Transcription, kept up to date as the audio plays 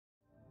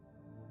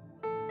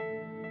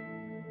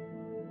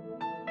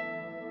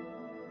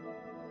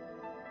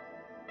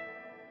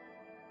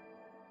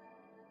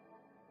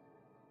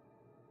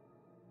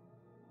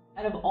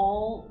Out of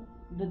all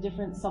the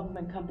different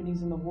supplement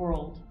companies in the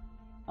world,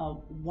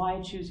 why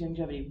choose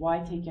Youngevity? Why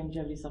take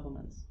Youngevity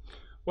supplements?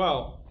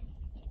 Well,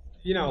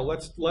 you know,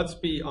 let's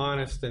be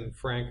honest and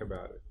frank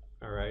about it.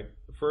 All right.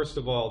 First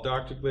of all,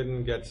 Dr.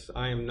 Glidden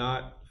I am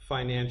not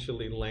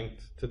financially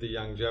linked to the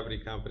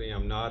Youngevity company.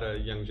 I'm not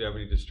a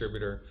Youngevity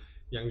distributor.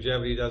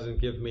 Youngevity doesn't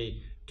give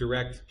me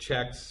direct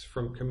checks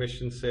from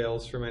commission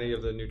sales from any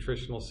of the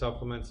nutritional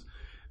supplements.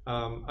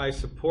 I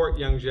support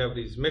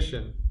Youngevity's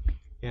mission,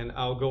 and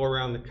I'll go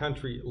around the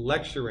country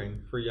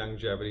lecturing for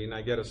Youngevity, and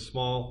I get a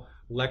small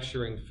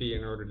lecturing fee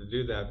in order to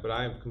do that, but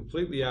I am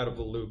completely out of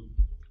the loop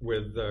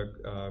with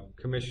the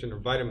commission or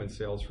vitamin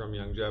sales from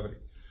Youngevity.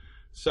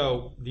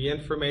 So the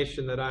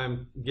information that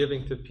I'm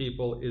giving to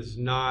people is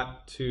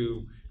not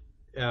to,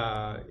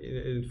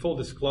 in full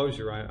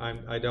disclosure,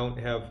 I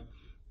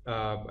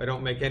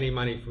don't make any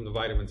money from the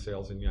vitamin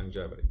sales in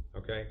Youngevity,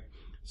 okay?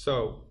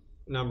 So,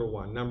 number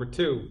one. Number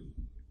two,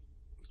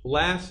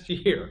 last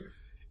year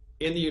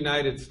in the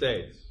United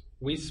States,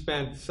 we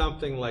spent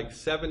something like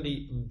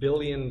 $70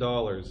 billion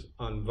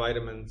on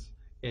vitamins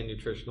and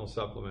nutritional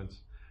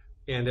supplements,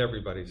 and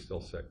everybody's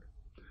still sick.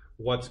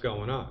 What's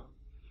going on?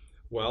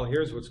 Well,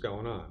 here's what's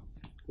going on.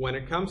 When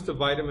it comes to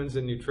vitamins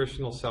and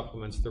nutritional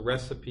supplements, the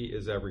recipe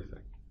is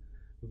everything.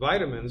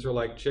 Vitamins are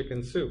like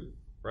chicken soup,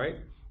 right?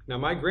 Now,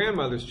 my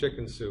grandmother's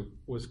chicken soup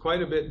was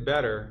quite a bit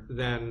better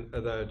than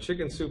the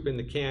chicken soup in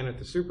the can at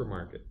the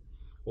supermarket.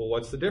 Well,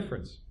 what's the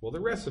difference? Well, the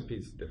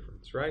recipe's the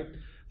difference, right?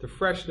 The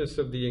freshness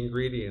of the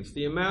ingredients,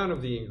 the amount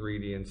of the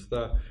ingredients,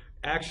 the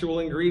actual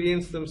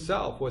ingredients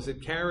themselves. Was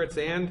it carrots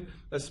and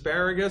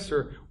asparagus,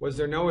 or was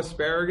there no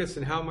asparagus,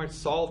 and how much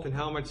salt and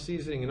how much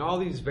seasoning, and all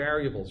these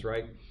variables,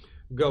 right,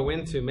 go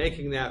into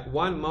making that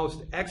one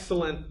most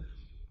excellent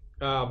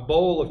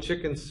bowl of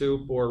chicken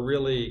soup, or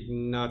really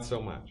not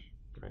so much.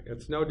 Right?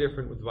 It's no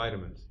different with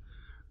vitamins.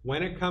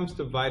 When it comes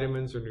to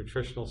vitamins or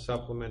nutritional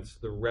supplements,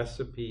 the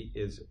recipe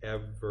is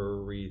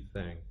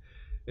everything.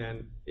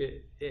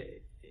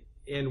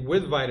 And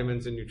with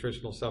vitamins and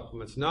nutritional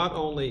supplements, not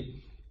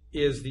only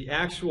is the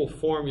actual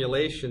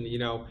formulation, you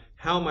know,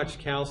 how much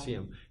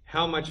calcium,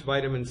 how much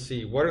vitamin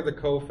C, what are the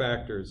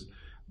cofactors,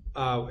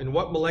 and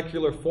what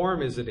molecular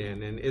form is it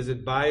in, and is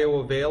it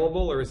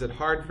bioavailable, or is it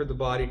hard for the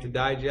body to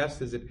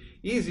digest? Is it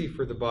easy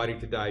for the body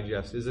to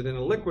digest? Is it in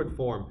a liquid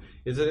form?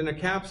 Is it in a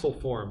capsule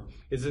form?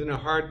 Is it in a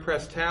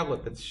hard-pressed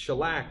tablet that's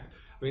shellacked?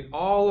 I mean,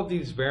 all of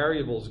these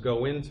variables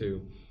go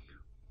into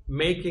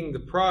making the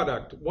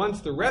product,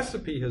 once the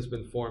recipe has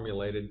been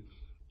formulated,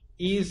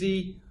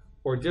 easy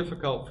or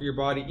difficult for your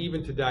body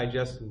even to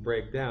digest and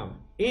break down.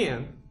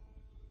 And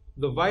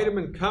the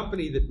vitamin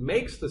company that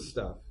makes the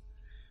stuff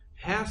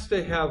has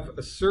to have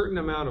a certain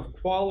amount of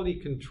quality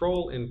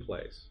control in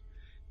place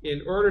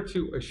in order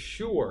to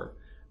assure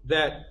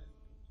that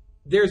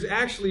there's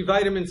actually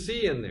vitamin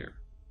C in there.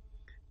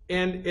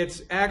 And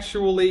it's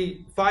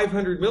actually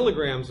 500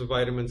 milligrams of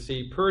vitamin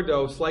C per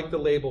dose, like the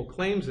label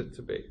claims it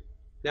to be.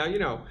 Now, you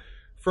know,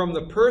 from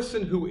the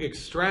person who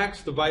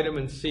extracts the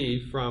vitamin C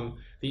from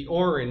the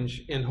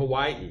orange in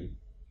Hawaii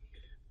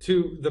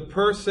to the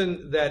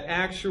person that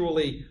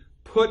actually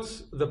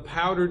puts the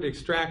powdered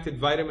extracted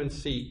vitamin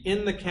C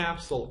in the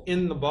capsule,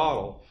 in the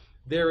bottle,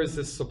 there is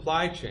this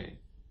supply chain.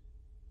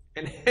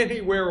 And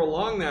anywhere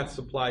along that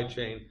supply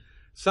chain,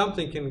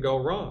 something can go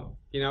wrong.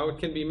 You know, it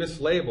can be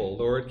mislabeled,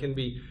 or it can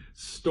be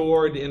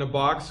stored in a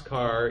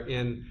boxcar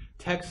in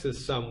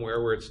Texas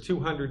somewhere where it's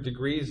 200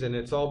 degrees and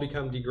it's all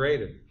become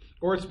degraded,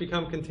 or it's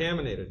become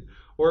contaminated,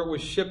 or it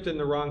was shipped in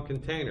the wrong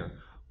container,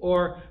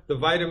 or the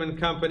vitamin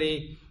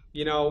company,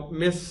 you know,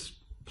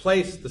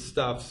 misplaced the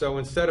stuff. So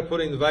instead of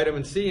putting the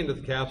vitamin C into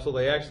the capsule,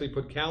 they actually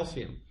put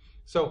calcium.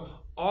 So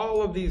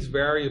all of these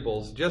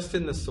variables just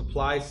in the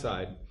supply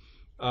side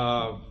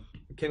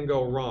can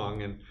go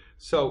wrong. And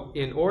so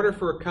in order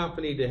for a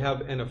company to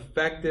have an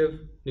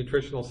effective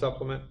nutritional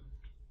supplement,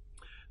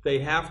 they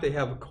have to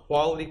have a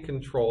quality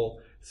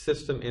control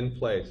system in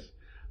place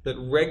that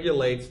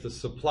regulates the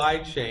supply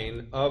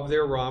chain of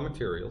their raw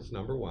materials,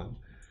 number one.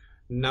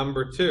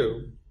 Number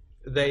two,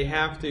 they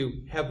have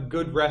to have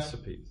good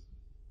recipes,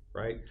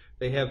 right?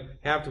 They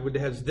have to, it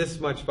has this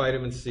much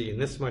vitamin C and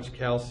this much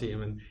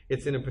calcium, and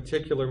it's in a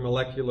particular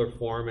molecular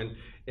form,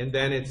 and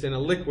then it's in a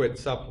liquid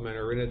supplement,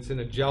 or it's in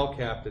a gel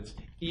cap that's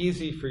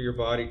easy for your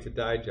body to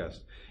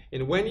digest.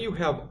 And when you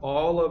have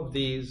all of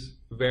these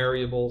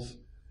variables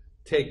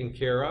taken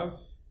care of,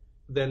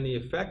 then the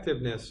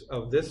effectiveness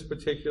of this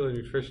particular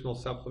nutritional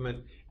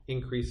supplement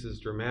increases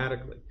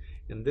dramatically.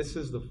 And this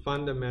is the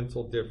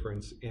fundamental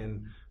difference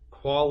in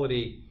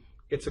quality.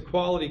 It's a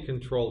quality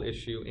control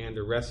issue and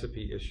a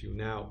recipe issue.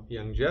 Now,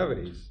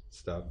 Youngevity's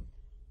stuff,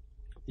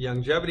 the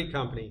Youngevity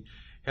company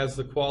has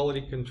the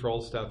quality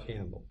control stuff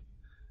handled.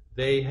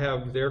 They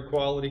have, their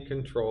quality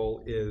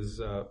control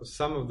is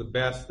some of the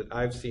best that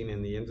I've seen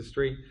in the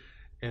industry,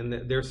 and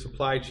their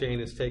supply chain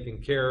is taken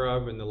care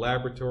of, and the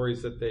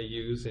laboratories that they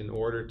use in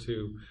order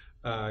to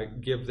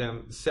give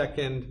them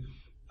second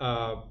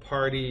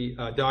party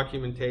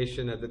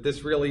documentation that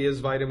this really is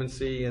vitamin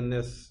C in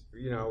this,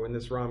 you know, in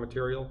this raw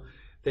material.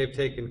 They've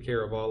taken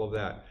care of all of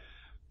that.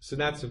 So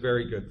that's a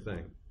very good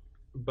thing.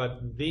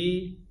 But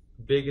the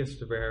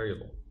biggest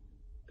variable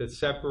that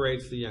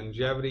separates the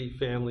Youngevity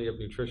family of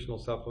nutritional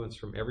supplements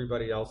from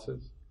everybody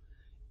else's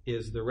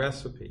is the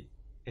recipe.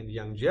 And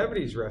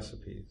Youngevity's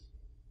recipes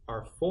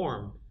are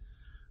formed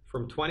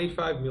from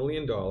 $25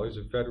 million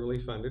of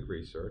federally funded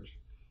research,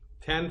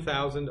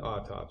 10,000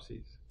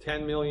 autopsies,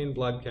 10 million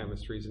blood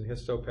chemistries and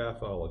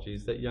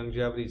histopathologies that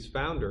Youngevity's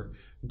founder,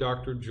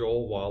 Dr.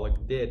 Joel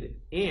Wallach, did.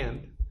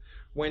 And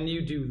when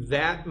you do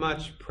that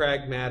much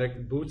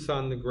pragmatic,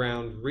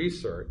 boots-on-the-ground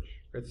research,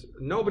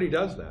 nobody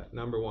does that,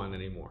 number one,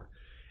 anymore.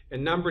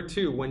 And number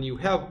two, when you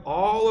have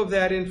all of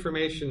that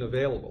information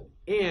available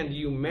and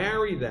you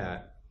marry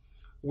that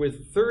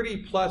with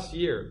 30-plus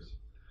years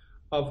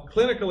of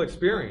clinical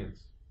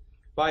experience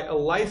by a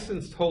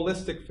licensed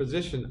holistic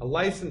physician, a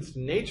licensed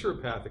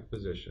naturopathic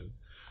physician,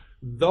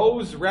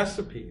 those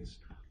recipes,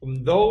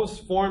 those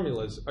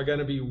formulas are going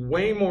to be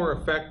way more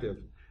effective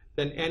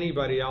than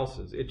anybody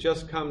else's. It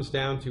just comes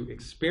down to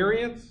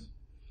experience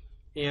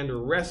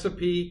and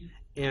recipe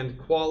and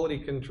quality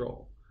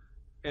control.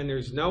 And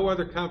there's no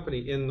other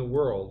company in the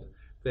world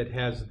that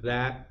has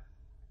that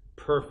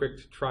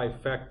perfect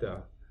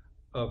trifecta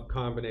of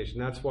combination.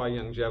 That's why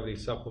Youngevity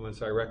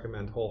supplements I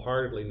recommend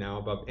wholeheartedly now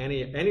above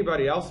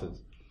anybody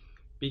else's,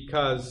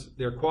 because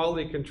their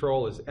quality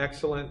control is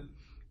excellent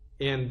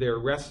and their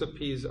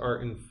recipes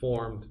are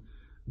informed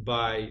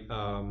by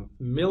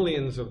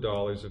millions of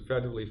dollars of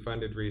federally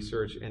funded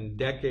research and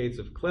decades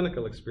of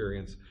clinical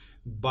experience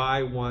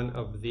by one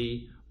of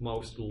the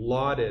most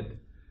lauded,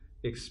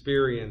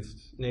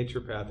 experienced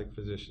naturopathic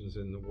physicians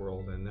in the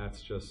world. And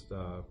that's just,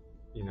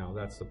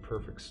 that's the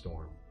perfect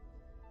storm.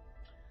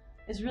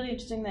 It's really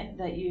interesting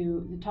that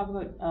you talk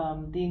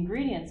about the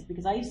ingredients,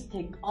 because I used to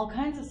take all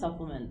kinds of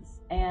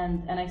supplements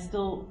and I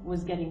still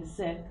was getting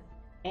sick.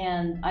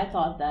 And I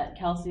thought that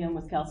calcium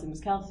was calcium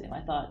was calcium. I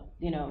thought,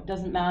 it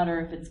doesn't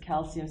matter if it's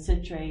calcium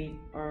citrate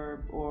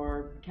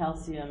or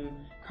calcium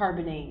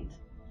carbonate.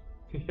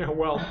 Yeah,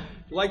 well,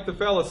 like the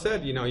fella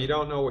said, you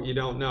don't know what you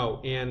don't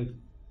know. And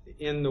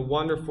in the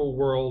wonderful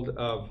world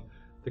of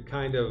the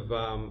kind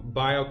of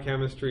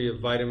biochemistry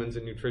of vitamins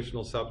and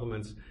nutritional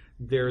supplements,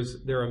 there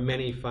are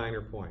many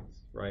finer points,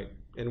 right?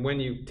 And when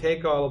you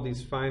take all of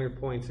these finer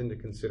points into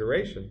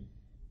consideration,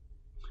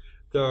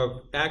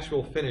 the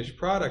actual finished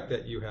product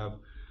that you have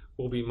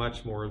will be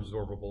much more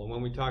absorbable. And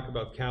when we talk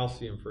about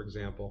calcium, for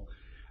example,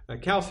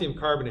 calcium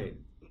carbonate,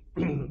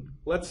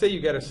 let's say you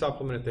get a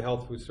supplement at the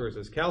health food store that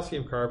says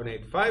calcium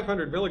carbonate,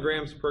 500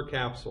 milligrams per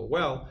capsule.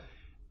 Well,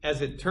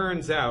 as it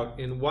turns out,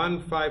 in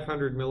one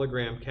 500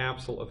 milligram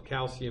capsule of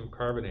calcium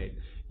carbonate,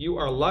 you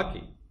are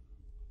lucky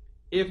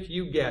if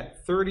you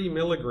get 30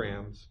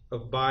 milligrams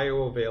of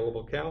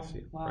bioavailable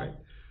calcium, wow. Right?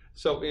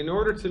 So in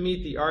order to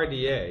meet the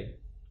RDA,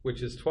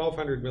 which is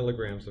 1,200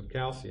 milligrams of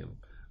calcium,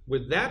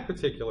 with that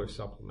particular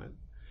supplement,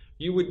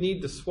 you would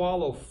need to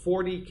swallow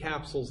 40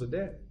 capsules a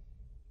day.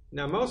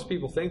 Now, most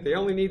people think they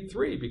only need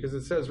 3 because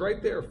it says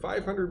right there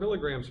 500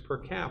 milligrams per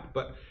cap,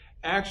 but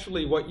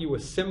actually what you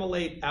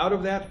assimilate out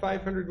of that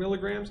 500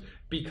 milligrams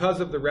because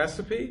of the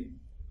recipe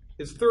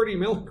is 30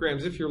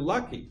 milligrams if you're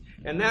lucky.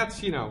 And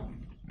that's,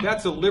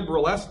 that's a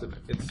liberal estimate.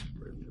 It's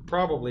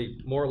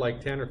probably more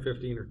like 10 or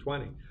 15 or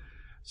 20.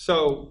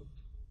 So,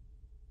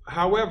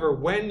 however,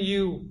 when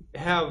you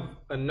have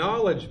a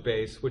knowledge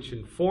base which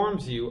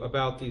informs you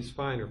about these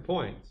finer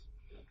points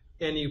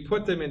and you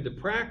put them into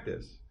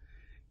practice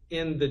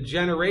in the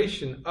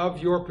generation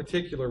of your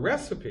particular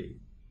recipe,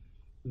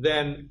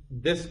 then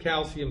this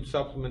calcium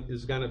supplement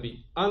is going to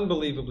be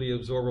unbelievably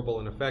absorbable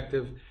and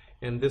effective,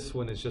 and this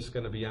one is just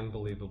going to be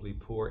unbelievably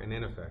poor and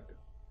ineffective.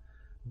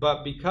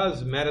 But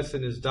because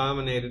medicine is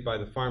dominated by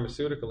the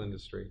pharmaceutical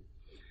industry,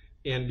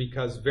 and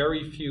because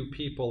very few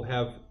people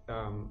have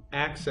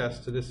access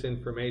to this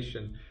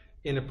information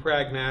in a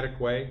pragmatic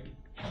way,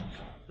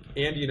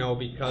 and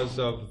because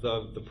of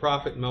the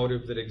profit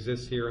motive that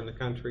exists here in the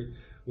country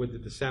with the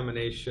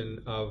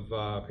dissemination of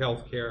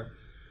healthcare,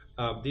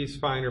 these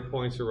finer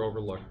points are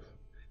overlooked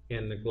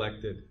and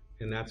neglected,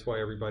 and that's why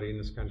everybody in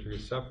this country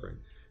is suffering,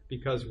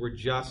 because we're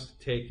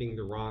just taking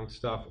the wrong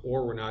stuff,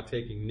 or we're not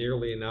taking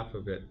nearly enough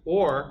of it,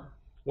 or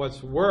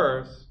what's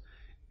worse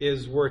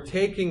is we're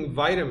taking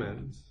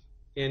vitamins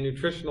and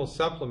nutritional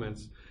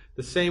supplements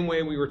the same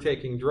way we were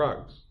taking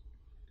drugs.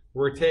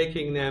 We're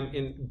taking them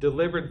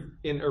delivered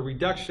in a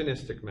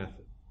reductionistic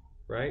method,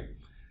 right?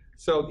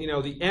 So,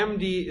 the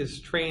MD is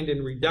trained in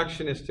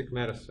reductionistic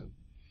medicine.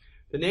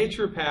 The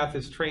naturopath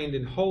is trained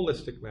in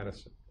holistic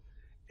medicine.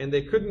 And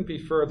they couldn't be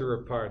further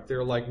apart.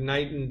 They're like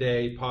night and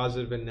day,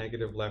 positive and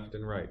negative, left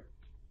and right.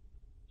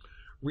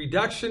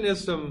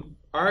 Reductionism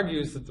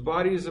argues that the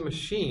body is a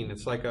machine.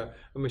 It's like a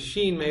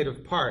machine made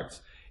of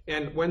parts.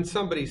 And when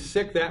somebody's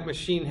sick, that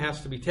machine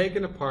has to be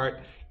taken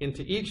apart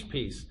into each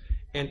piece,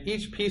 and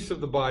each piece of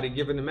the body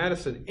given a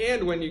medicine.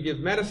 And when you give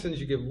medicines,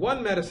 you give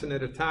one medicine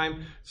at a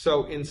time.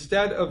 So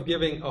instead of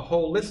giving a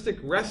holistic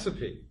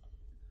recipe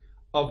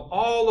of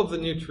all of the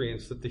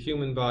nutrients that the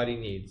human body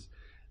needs,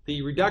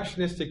 the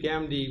reductionistic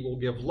MD will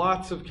give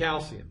lots of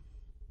calcium,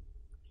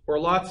 or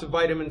lots of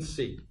vitamin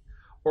C,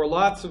 or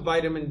lots of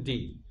vitamin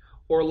D,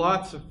 or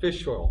lots of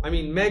fish oil. I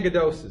mean, mega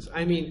doses.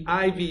 I mean,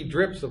 IV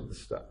drips of the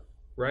stuff,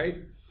 right?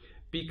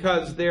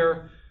 Because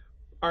they're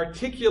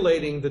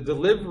articulating the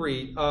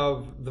delivery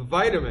of the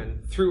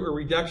vitamin through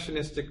a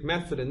reductionistic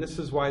method, and this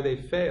is why they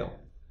fail.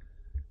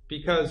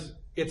 Because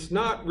it's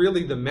not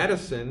really the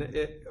medicine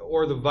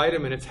or the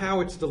vitamin, it's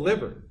how it's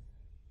delivered.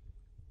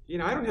 You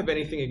know, I don't have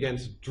anything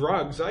against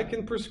drugs. I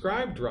can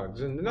prescribe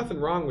drugs, and nothing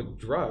wrong with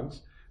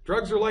drugs.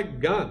 Drugs are like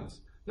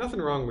guns.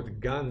 Nothing wrong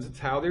with guns, it's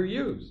how they're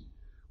used.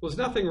 Well, there's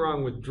nothing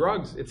wrong with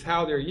drugs, it's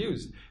how they're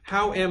used.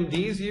 How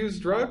MDs use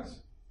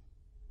drugs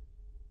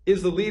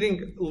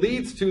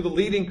leads to the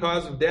leading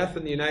cause of death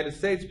in the United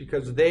States,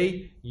 because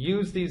they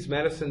use these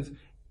medicines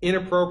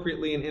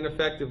inappropriately and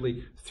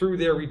ineffectively through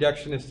their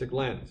reductionistic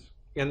lens.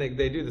 And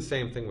they do the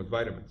same thing with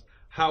vitamins.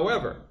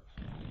 However,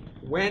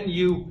 when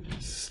you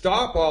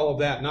stop all of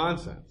that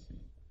nonsense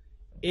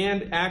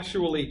and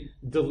actually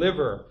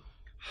deliver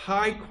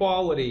high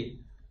quality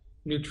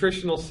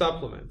nutritional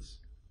supplements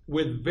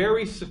with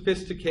very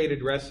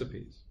sophisticated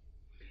recipes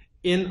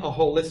in a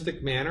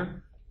holistic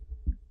manner,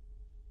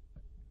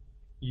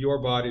 your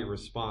body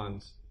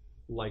responds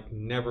like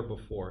never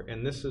before.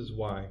 And this is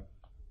why,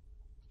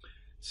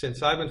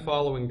 since I've been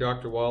following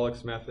Dr.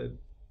 Wallach's method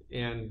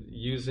and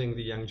using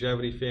the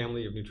Youngevity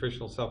family of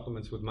nutritional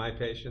supplements with my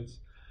patients,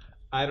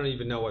 I don't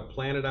even know what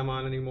planet I'm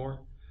on anymore,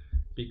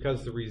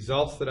 because the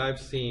results that I've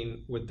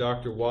seen with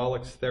Dr.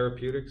 Wallach's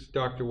therapeutics,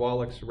 Dr.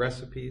 Wallach's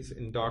recipes,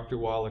 and Dr.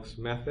 Wallach's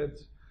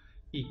methods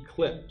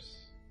eclipse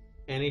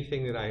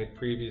anything that I had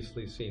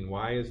previously seen.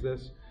 Why is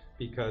this?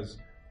 Because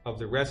of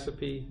the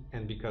recipe,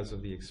 and because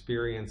of the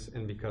experience,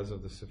 and because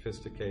of the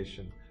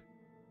sophistication.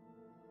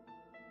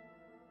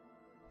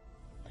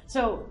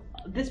 So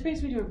this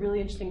brings me to a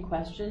really interesting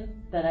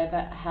question that I've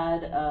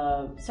had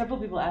several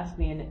people ask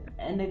me,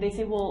 and they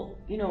say, well,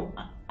 you know,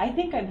 I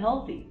think I'm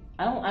healthy.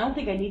 I don't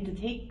think I need to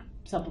take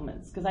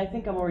supplements because I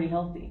think I'm already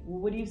healthy.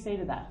 What do you say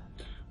to that?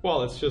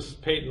 Well, it's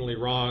just patently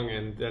wrong,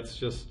 and that's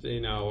just,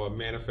 you know, a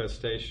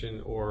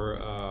manifestation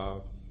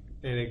or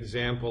an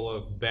example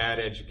of bad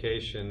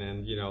education,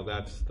 and, you know,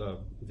 that's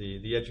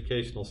the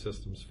educational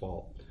system's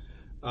fault.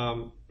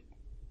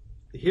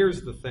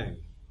 Here's the thing.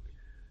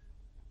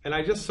 And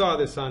I just saw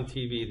this on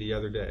TV the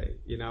other day.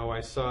 You know,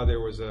 I saw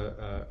there was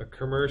a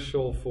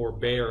commercial for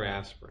Bayer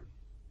aspirin.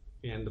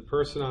 And the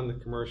person on the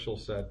commercial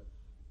said,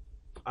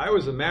 I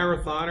was a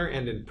marathoner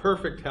and in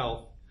perfect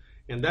health,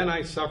 and then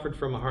I suffered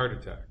from a heart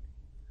attack.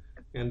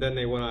 And then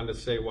they went on to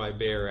say why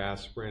Bayer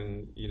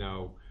aspirin, you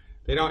know,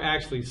 they don't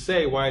actually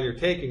say why they're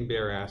taking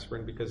Bayer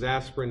aspirin, because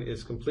aspirin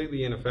is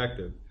completely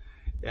ineffective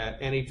at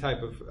any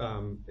type of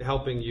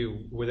helping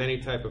you with any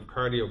type of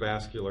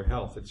cardiovascular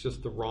health. It's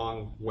just the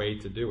wrong way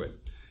to do it.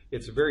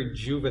 It's a very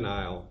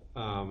juvenile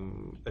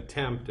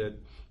attempt at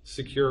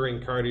securing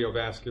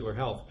cardiovascular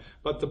health.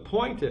 But the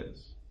point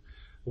is,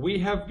 we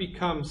have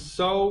become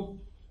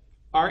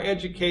our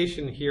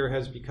education here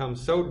has become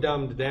so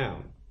dumbed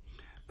down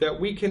that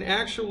we can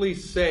actually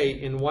say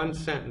in one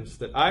sentence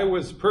that I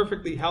was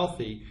perfectly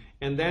healthy,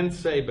 and then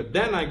say, but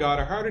then I got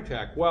a heart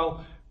attack.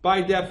 Well,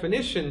 by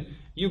definition,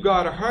 you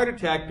got a heart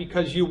attack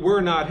because you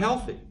were not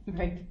healthy.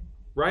 Right.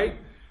 Right?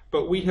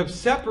 But we have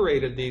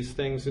separated these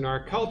things in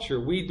our culture.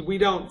 We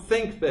don't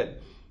think that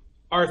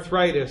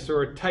arthritis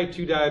or type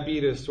 2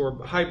 diabetes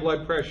or high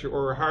blood pressure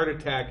or a heart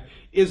attack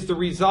is the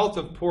result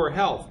of poor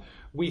health.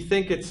 We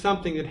think it's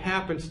something that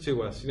happens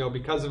to us, you know,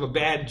 because of a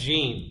bad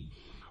gene,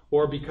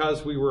 or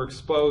because we were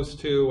exposed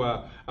to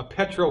a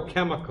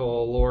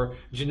petrochemical or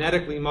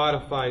genetically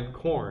modified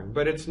corn.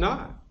 But it's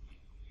not.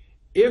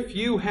 If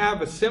you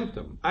have a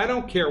symptom, I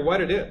don't care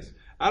what it is.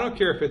 I don't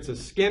care if it's a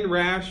skin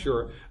rash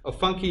or a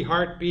funky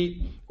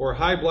heartbeat or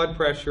high blood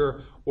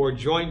pressure or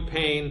joint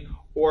pain,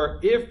 or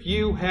if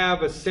you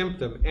have a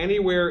symptom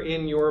anywhere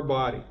in your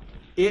body,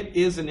 it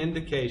is an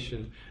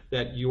indication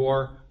that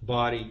your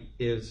body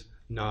is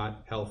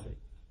not healthy.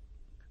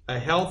 A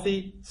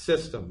healthy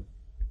system,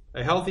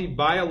 a healthy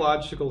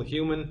biological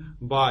human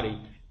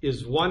body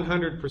is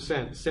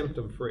 100%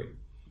 symptom-free.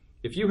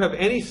 If you have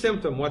any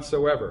symptom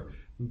whatsoever,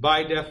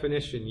 by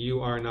definition, you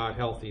are not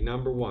healthy,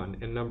 number one.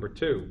 And number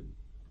two,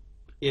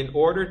 in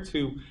order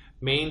to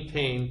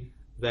maintain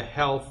the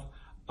health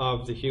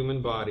of the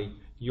human body,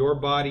 your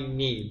body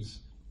needs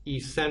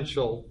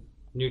essential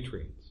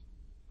nutrients.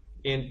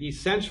 And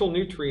essential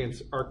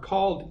nutrients are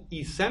called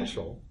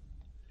essential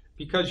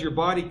because your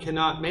body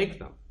cannot make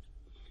them.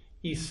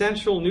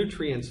 Essential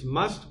nutrients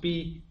must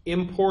be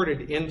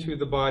imported into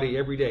the body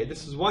every day.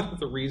 This is one of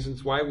the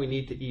reasons why we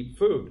need to eat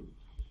food.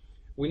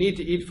 We need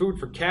to eat food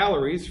for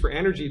calories, for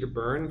energy to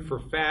burn, for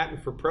fat,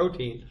 and for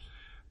protein.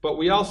 But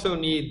we also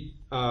need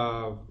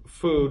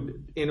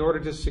food in order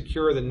to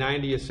secure the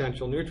 90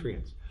 essential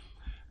nutrients.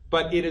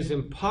 But it is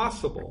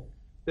impossible.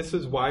 This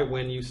is why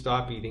when you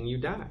stop eating, you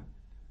die.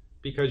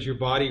 Because your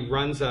body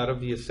runs out of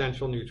the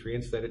essential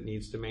nutrients that it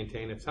needs to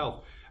maintain its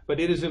health.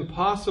 But it is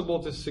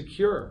impossible to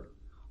secure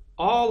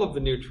all of the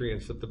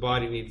nutrients that the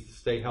body needs to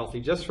stay healthy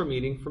just from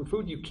eating from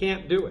food. You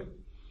can't do it.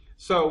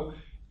 So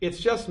it's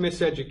just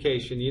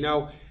miseducation. You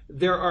know,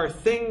 there are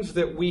things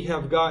that we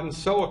have gotten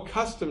so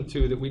accustomed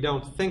to that we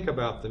don't think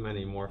about them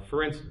anymore.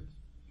 For instance,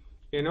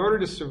 in order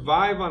to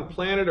survive on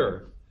planet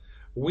Earth,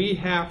 we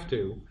have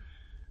to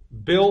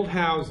build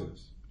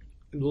houses,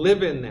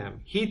 live in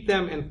them, heat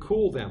them and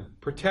cool them,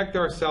 protect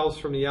ourselves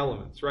from the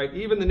elements, right?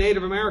 Even the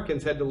Native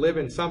Americans had to live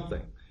in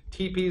something,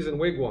 teepees and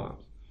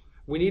wigwams.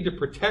 We need to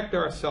protect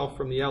ourselves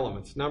from the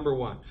elements, number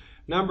one.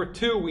 Number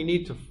two, we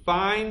need to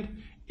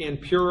find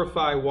and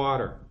purify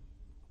water.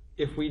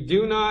 If we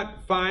do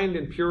not find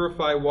and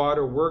purify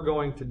water, we're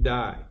going to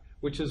die,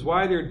 which is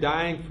why they're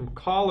dying from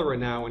cholera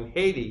now in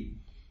Haiti,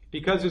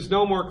 because there's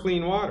no more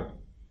clean water.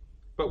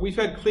 But we've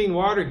had clean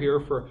water here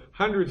for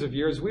hundreds of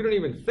years. We don't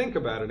even think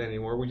about it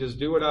anymore. We just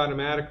do it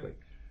automatically.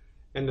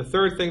 And the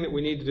third thing that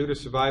we need to do to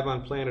survive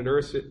on planet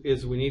Earth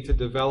is we need to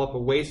develop a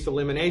waste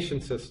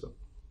elimination system,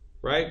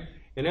 right?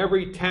 And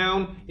every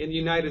town in the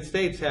United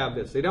States have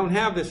this. They don't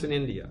have this in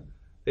India.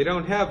 They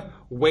don't have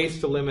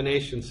waste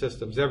elimination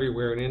systems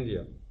everywhere in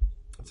India.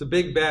 It's a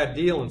big bad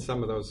deal in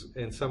some of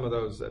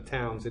those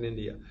towns in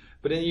India.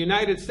 But in the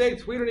United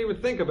States, we don't even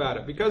think about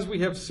it because we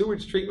have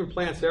sewage treatment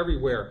plants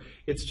everywhere.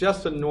 It's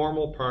just a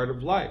normal part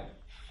of life.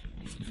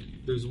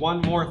 There's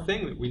one more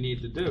thing that we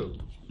need to do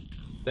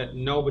that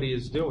nobody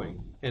is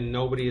doing and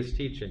nobody is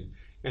teaching,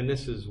 and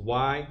this is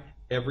why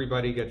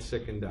everybody gets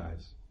sick and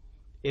dies.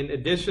 In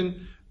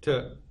addition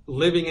to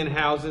living in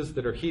houses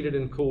that are heated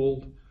and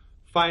cooled,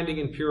 finding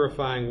and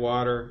purifying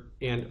water,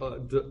 and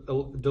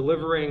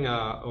delivering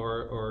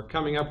or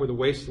coming up with a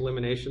waste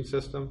elimination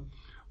system,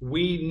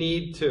 we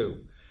need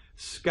to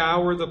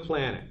scour the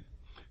planet,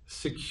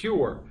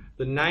 secure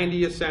the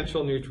 90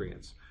 essential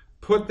nutrients,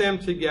 put them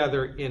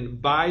together in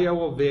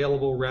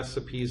bioavailable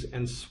recipes,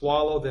 and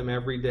swallow them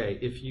every day.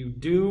 If you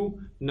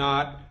do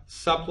not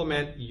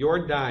supplement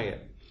your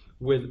diet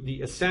with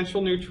the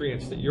essential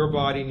nutrients that your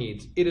body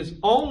needs, it is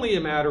only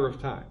a matter of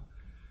time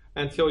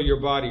until your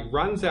body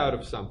runs out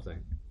of something.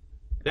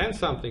 Then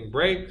something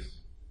breaks,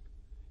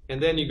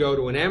 and then you go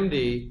to an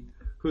MD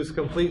who's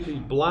completely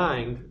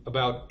blind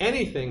about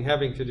anything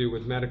having to do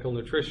with medical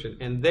nutrition,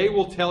 and they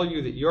will tell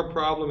you that your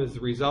problem is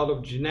the result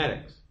of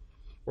genetics,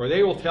 or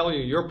they will tell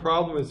you your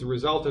problem is the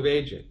result of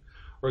aging,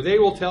 or they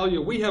will tell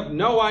you we have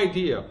no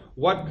idea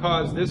what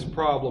caused this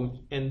problem,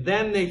 and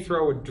then they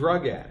throw a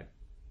drug at it.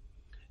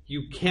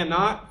 You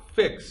cannot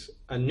fix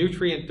a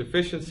nutrient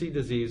deficiency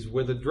disease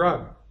with a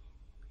drug.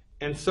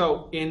 And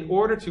so in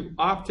order to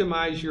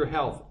optimize your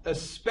health,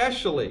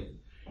 especially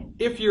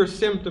if you're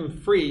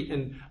symptom-free,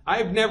 and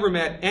I've never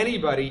met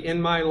anybody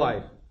in my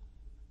life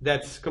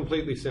that's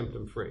completely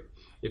symptom-free.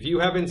 If you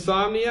have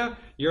insomnia,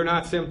 you're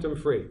not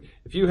symptom-free.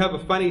 If you have a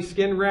funny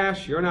skin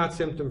rash, you're not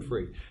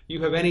symptom-free.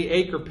 You have any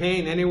ache or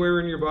pain anywhere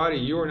in your body,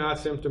 you are not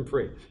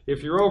symptom-free.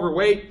 If you're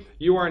overweight,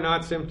 you are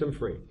not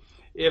symptom-free.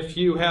 If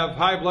you have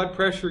high blood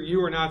pressure,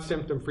 you are not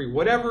symptom-free.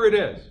 Whatever it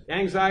is,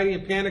 anxiety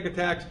and panic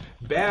attacks,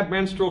 bad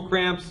menstrual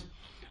cramps,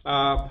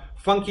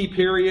 funky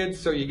periods,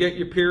 so you get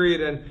your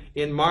period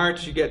in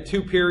March, you get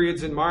 2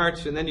 periods in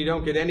March, and then you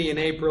don't get any in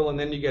April, and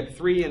then you get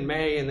 3 in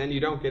May, and then you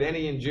don't get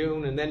any in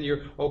June, and then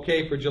you're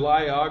okay for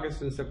July,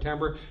 August, and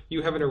September.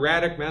 You have an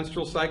erratic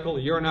menstrual cycle,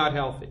 you're not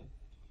healthy.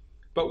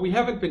 But we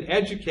haven't been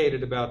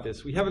educated about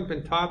this. We haven't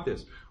been taught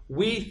this.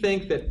 We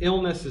think that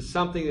illness is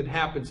something that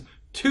happens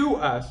to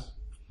us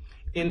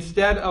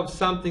instead of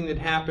something that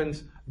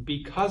happens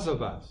because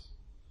of us.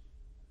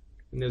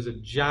 And there's a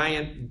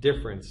giant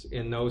difference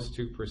in those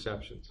two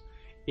perceptions.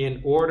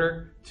 In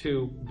order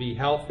to be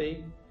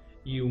healthy,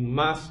 you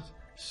must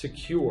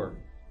secure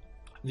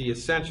the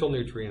essential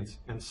nutrients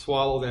and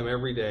swallow them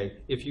every day.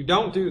 If you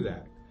don't do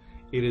that,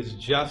 it is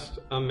just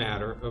a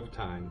matter of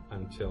time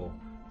until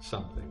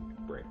something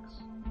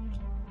breaks.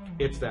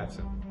 It's that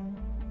simple.